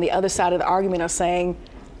folks on the other side of the argument are saying,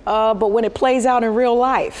 but when it plays out in real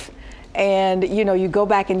life, and you know, you go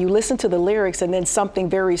back and you listen to the lyrics, and then something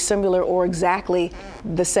very similar or exactly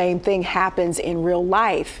the same thing happens in real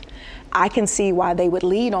life, I can see why they would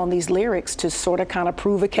lean on these lyrics to sort of kind of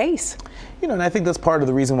prove a case. You know, and I think that's part of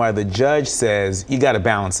the reason why the judge says you got to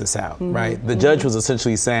balance this out, right? The judge was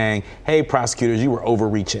essentially saying, hey, prosecutors, you were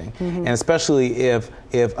overreaching. And especially if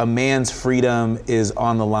a man's freedom is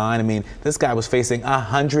on the line. I mean, this guy was facing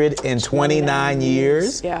 129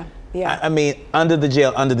 years. Yeah. I mean, under the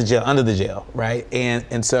jail, right?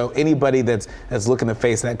 And so anybody that's looking to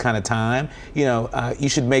face that kind of time, you know, you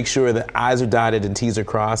should make sure that I's are dotted and T's are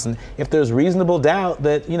crossed. And if there's reasonable doubt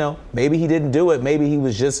that, you know, maybe he didn't do it, maybe he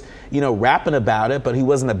was just, you know, rapping about it, but he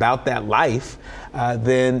wasn't about that life,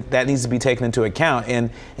 then that needs to be taken into account.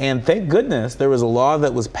 And thank goodness there was a law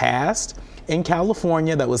that was passed in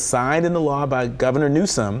California that was signed into law by Governor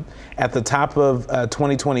Newsom at the top of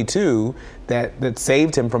 2022 that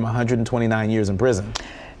saved him from 129 years in prison.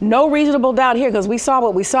 No reasonable doubt here, because we saw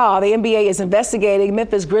what we saw. The NBA is investigating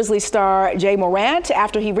Memphis Grizzlies star Jay Morant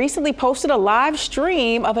after he recently posted a live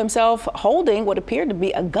stream of himself holding what appeared to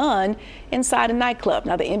be a gun inside a nightclub.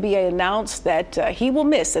 Now, the NBA announced that he will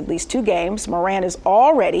miss at least 2 games. Morant is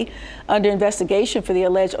already under investigation for the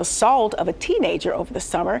alleged assault of a teenager over the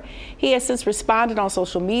summer. He has since responded on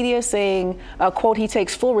social media saying, quote, he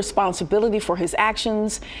takes full responsibility for his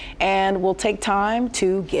actions and will take time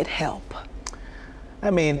to get help. I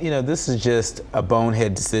mean, you know, this is just a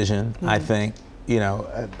bonehead decision, I think. You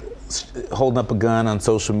know, holding up a gun on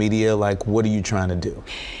social media, like, what are you trying to do?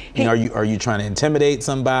 You know, are you trying to intimidate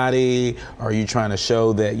somebody? Are you trying to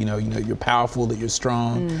show that, you know, you're powerful, that you're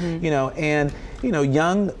strong? You know, and, you know,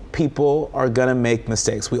 young people are gonna make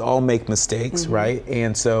mistakes. We all make mistakes, right?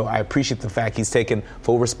 And so I appreciate the fact he's taken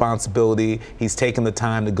full responsibility. He's taken the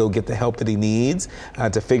time to go get the help that he needs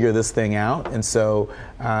to figure this thing out. And so,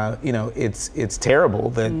 you know, it's terrible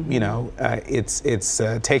that, you know, it's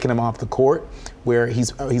taken him off the court where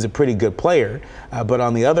he's a pretty good player. But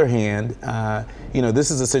on the other hand, you know,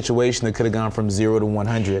 this is a situation that could have gone from 0 to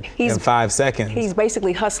 100 in 5 seconds. He's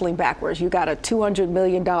basically hustling backwards. You got a $200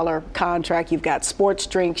 million contract. You've got sports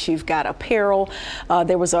drinks. You've got apparel.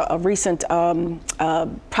 There was a recent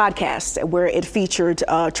podcast where it featured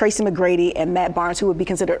Tracy McGrady and Matt Barnes, who would be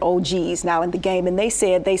considered OGs now in the game. And they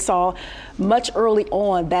said they saw much early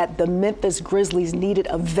on that the Memphis Grizzlies needed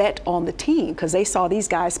a vet on the team because they saw these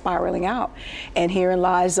guys spiraling out. And herein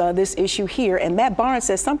lies this issue here. And Matt Barnes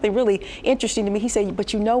says something really interesting to me. He said,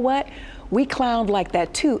 but you know what? We clowned like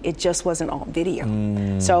that too. It just wasn't on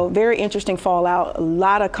video. So very interesting fallout. A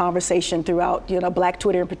lot of conversation throughout, you know, Black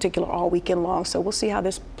Twitter in particular all weekend long. So we'll see how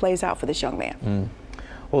this plays out for this young man.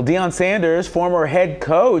 Well, Deion Sanders, former head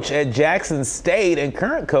coach at Jackson State and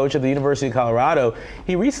current coach of the University of Colorado,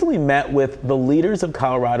 he recently met with the leaders of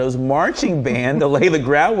Colorado's marching band to lay the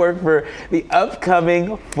groundwork for the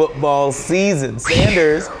upcoming football season.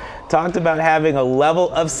 Sanders talked about having a level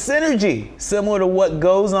of synergy similar to what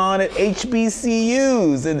goes on at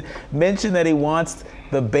HBCUs and mentioned that he wants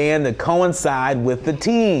the band to coincide with the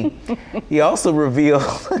team. He also revealed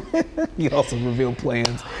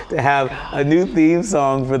plans to have a new theme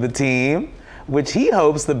song for the team, which he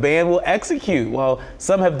hopes the band will execute. While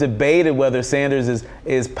some have debated whether Sanders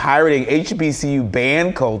is pirating HBCU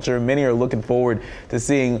band culture, many are looking forward to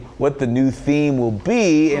seeing what the new theme will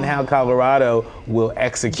be and how Colorado will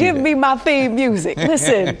execute Give it. me my theme music.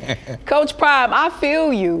 Listen, Coach Prime, I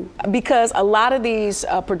feel you, because a lot of these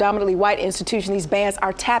predominantly white institutions, these bands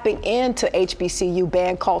are tapping into HBCU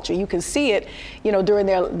band culture. You can see it, you know, during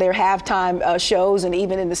their halftime shows and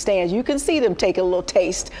even in the stands. You can see them take a little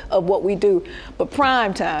taste of what we do. But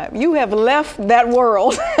prime time, you have left that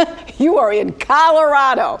world. You are in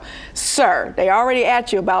Colorado, sir. They already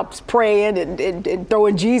at you about praying and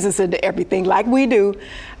throwing Jesus into everything like we do.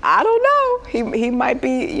 I don't know. He might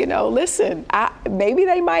be, listen, maybe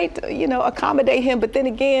they might, accommodate him. But then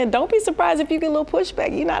again, don't be surprised if you get a little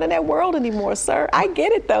pushback. You're not in that world anymore, sir. I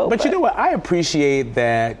get it, though. But you know what? I appreciate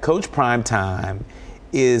that Coach Primetime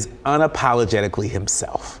is unapologetically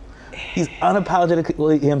himself. He's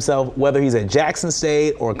unapologetically himself, whether he's at Jackson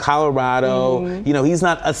State or Colorado. He's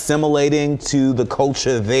not assimilating to the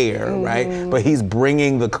culture there, right? But he's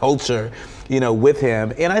bringing the culture, with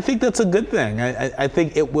him. And I think that's a good thing. I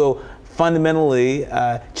think it will fundamentally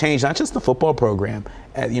change not just the football program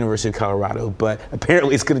at the University of Colorado, but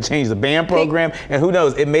apparently it's going to change the band program, and who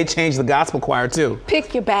knows, it may change the gospel choir too.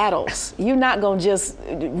 Pick your battles. You're not going to just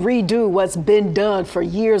redo what's been done for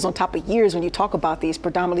years on top of years when you talk about these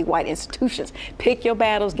predominantly white institutions. Pick your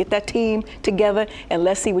battles, get that team together, and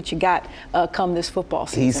let's see what you got come this football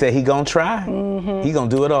season. He said he going to try. He going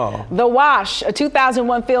to do it all. The Wash, a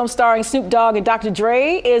 2001 film starring Snoop Dogg and Dr.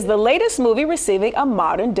 Dre, is the latest movie receiving a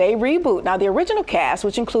modern-day reboot. Now, the original cast,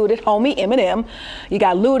 which included homie Eminem, you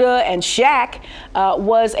got Luda and Shaq,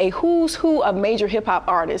 was a who's who of major hip-hop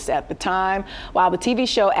artists at the time. While the TV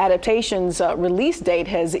show adaptation's release date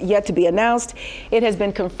has yet to be announced, it has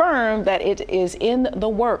been confirmed that it is in the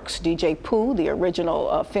works. DJ Pooh, the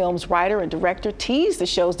original film's writer and director, teased the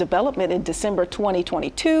show's development in December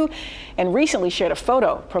 2022 and recently shared a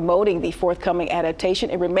photo promoting the forthcoming adaptation.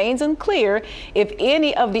 It remains unclear if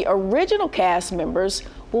any of the original cast members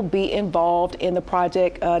will be involved in the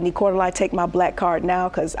project. Nicordelai, take my black card now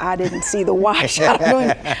because I didn't see The Wash. And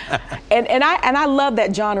I love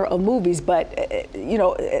that genre of movies, but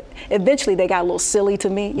eventually they got a little silly to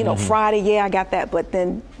me. Friday, yeah, I got that, but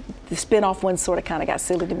then the spin-off one sort of kind of got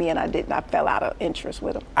silly to me, and I fell out of interest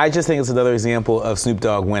with them. I just think it's another example of Snoop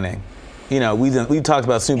Dogg winning. We've talked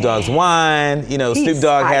about Snoop Dogg's wine. Snoop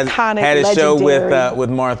Dogg had his show with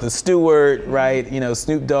Martha Stewart, right?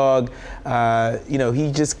 Snoop Dogg,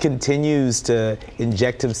 he just continues to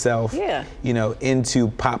inject himself, into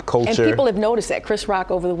pop culture. And people have noticed that. Chris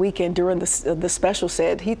Rock over the weekend during the special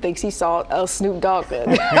said he thinks he saw Snoop Dogg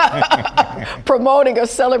promoting or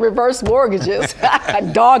selling reverse mortgages,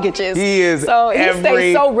 doggages. He is so he everywhere.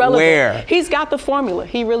 Stays so relevant. He's got the formula.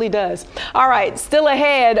 He really does. All right, still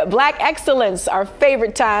ahead, Black Excellence, our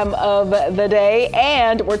favorite time of the day,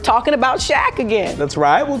 and we're talking about Shaq again. That's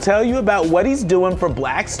right. We'll tell you about what he's doing for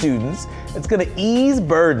black students. It's going to ease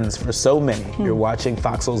burdens for so many. You're watching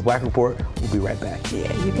Fox Soul's Black Report. We'll be right back.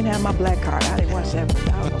 Yeah, you can have my black card. I didn't watch that, but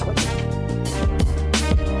I don't know what.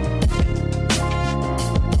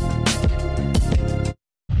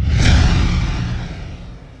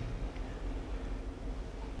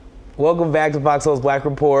 Welcome back to Fox Soul's Black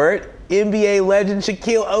Report. NBA legend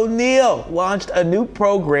Shaquille O'Neal launched a new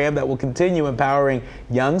program that will continue empowering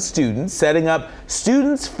young students. Setting up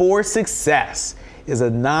Students for Success is a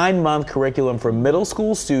 9-month curriculum for middle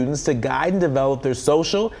school students to guide and develop their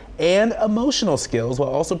social and emotional skills while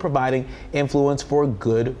also providing influence for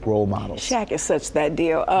good role models. Shaq is such that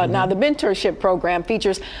deal. Now, the mentorship program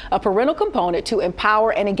features a parental component to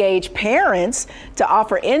empower and engage parents to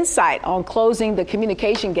offer insight on closing the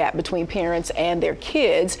communication gap between parents and their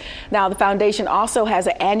kids. Now, the foundation also has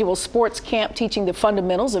an annual sports camp teaching the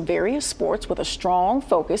fundamentals of various sports with a strong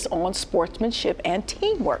focus on sportsmanship and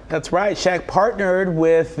teamwork. That's right. Shaq partnered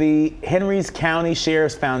with the Henry's County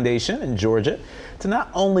Sheriff's Foundation in Georgia to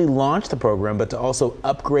not only launch the program, but to also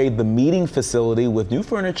upgrade the meeting facility with new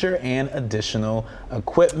furniture and additional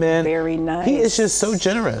equipment. Very nice. He is just so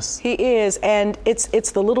generous. He is, and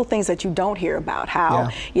it's the little things that you don't hear about. How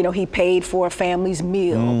he paid for a family's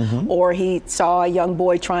meal, or he saw a young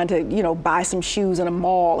boy trying to buy some shoes in a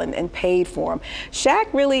mall and paid for him.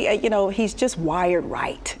 Shaq really, he's just wired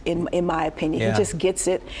right in my opinion. He just gets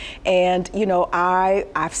it, and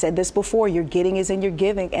I've said this before. Your getting is in your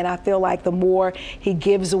giving, and I feel like the more he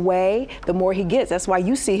gives away, the more he gets. That's why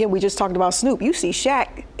you see him. We just talked about Snoop. You see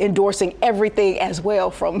Shaq endorsing everything as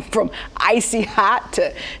well, from icy hot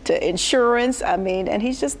to insurance. I mean, and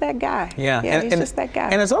he's just that guy. He's just that guy.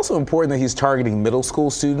 And it's also important that he's targeting middle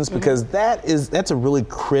school students because that's a really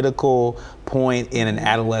critical point in an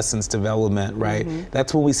adolescent's development, right?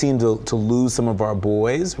 That's when we seem to lose some of our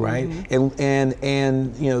boys, right?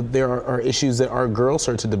 And there are issues that our girls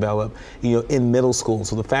start to develop, in middle school.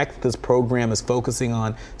 So the fact that this program is focusing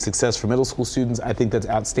on success for middle school students, I think that's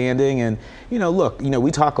outstanding. And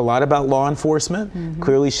we talk a lot about law enforcement.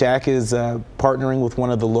 Clearly, Shaq is partnering with one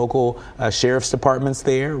of the local sheriff's departments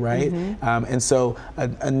there, right? And so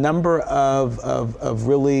a number of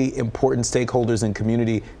really important stakeholders in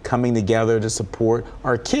community coming together to support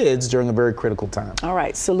our kids during a very critical time. All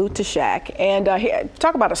right, salute to Shaq. And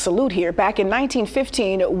talk about a salute here. Back in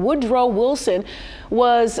 1915, Woodrow Wilson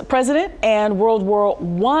was president and World War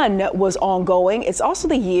I was ongoing. It's also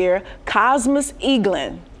the year Cosmas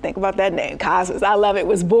Eglin, think about that name, Cosmas, I love it,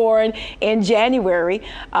 was born in January,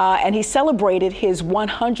 and he celebrated his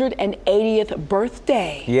 180th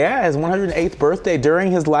birthday. Yeah, his 108th birthday.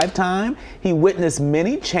 During his lifetime, he witnessed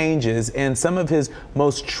many changes, and some of his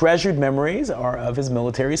most treasured memories are of his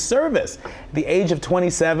military service. At the age of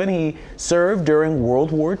 27, he served during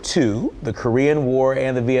World War II, the Korean War,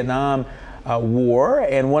 and the Vietnam War,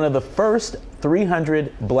 and one of the first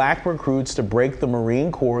 300 black recruits to break the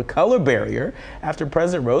Marine Corps color barrier after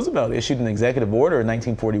President Roosevelt issued an executive order in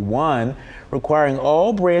 1941 requiring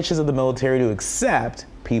all branches of the military to accept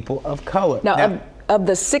people of color. Now, of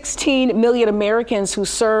the 16 million Americans who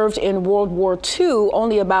served in World War II,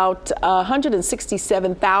 only about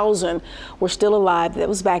 167,000 were still alive. That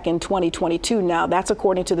was back in 2022. Now, that's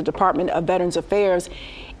according to the Department of Veterans Affairs.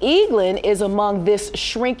 Eglin is among this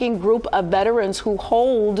shrinking group of veterans who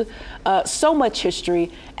hold so much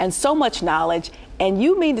history and so much knowledge. And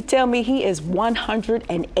you mean to tell me he is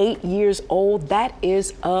 108 years old? That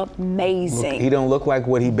is amazing. Look, he don't look like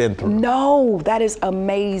what he's been through. No, that is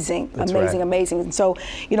amazing. That's amazing, right. Amazing. And so,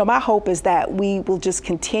 my hope is that we will just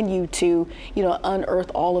continue to,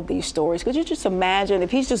 unearth all of these stories. Could you just imagine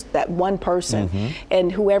if he's just that one person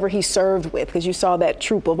and whoever he served with, because you saw that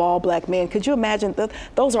troop of all black men, could you imagine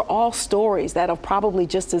those are all stories that are probably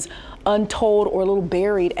just as untold or a little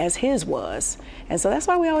buried as his was. And so that's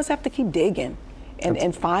why we always have to keep digging.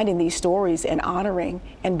 And finding these stories and honoring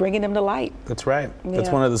and bringing them to light. That's right. Yeah.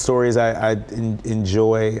 That's one of the stories I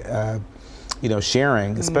enjoy,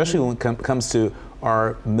 sharing, especially when it comes to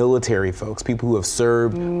our military folks, people who have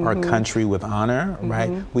served our country with honor,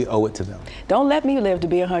 right? We owe it to them. Don't let me live to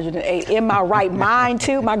be 108. In my right mind,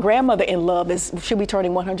 too. My grandmother-in-law she'll be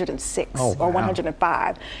turning 106 or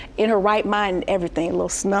 105. In her right mind, everything, a little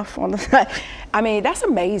snuff on the side. I mean, that's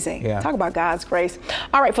amazing. Yeah. Talk about God's grace.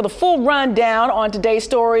 All right, for the full rundown on today's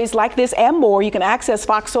stories like this and more, you can access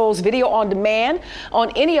Fox Soul's video on demand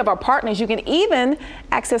on any of our partners. You can even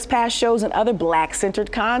access past shows and other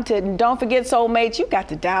Black-centered content. And don't forget, Soulmates, you got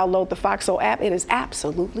to download the Fox Soul app. It is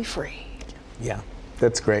absolutely free. Yeah,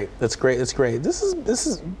 that's great. That's great. That's great. This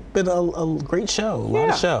has been a great show. A lot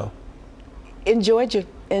of show. Enjoyed you.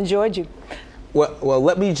 Well,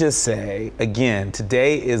 let me just say again,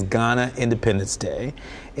 today is Ghana Independence Day,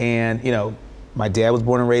 and my dad was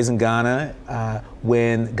born and raised in Ghana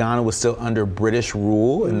when Ghana was still under British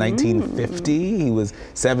rule in 1950. He was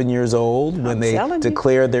 7 years old when they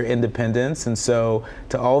declared their independence. And so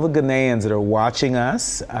to all the Ghanaians that are watching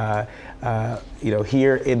us,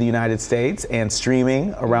 here in the United States and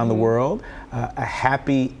streaming around the world, a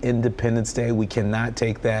happy Independence Day. We cannot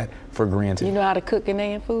take that for granted. You know how to cook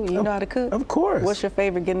Ghanaian food? You know how to cook? Of course. What's your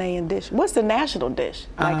favorite Ghanaian dish? What's the national dish?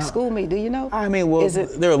 Like, school me, do you know? I mean, well,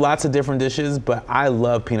 there are lots of different dishes, but I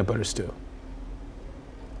love peanut butter stew.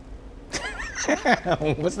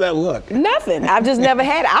 What's that look? Nothing. I've just never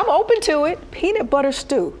had it. I'm open to it. Peanut butter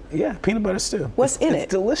stew. Yeah, peanut butter stew. What's in it?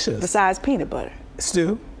 It's delicious. Besides peanut butter.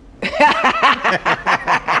 Stew.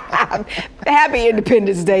 Happy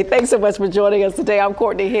Independence Day. Thanks so much for joining us today. I'm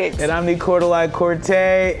Courtney Hicks. And I'm Nicordelai Corte.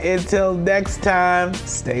 Until next time,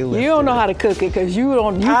 stay lifted. You don't know how to cook it because you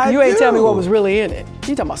ain't tell me what was really in it.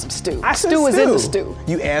 You talking about some stew. Stew is in the stew.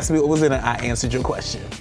 You asked me what was in it, I answered your question.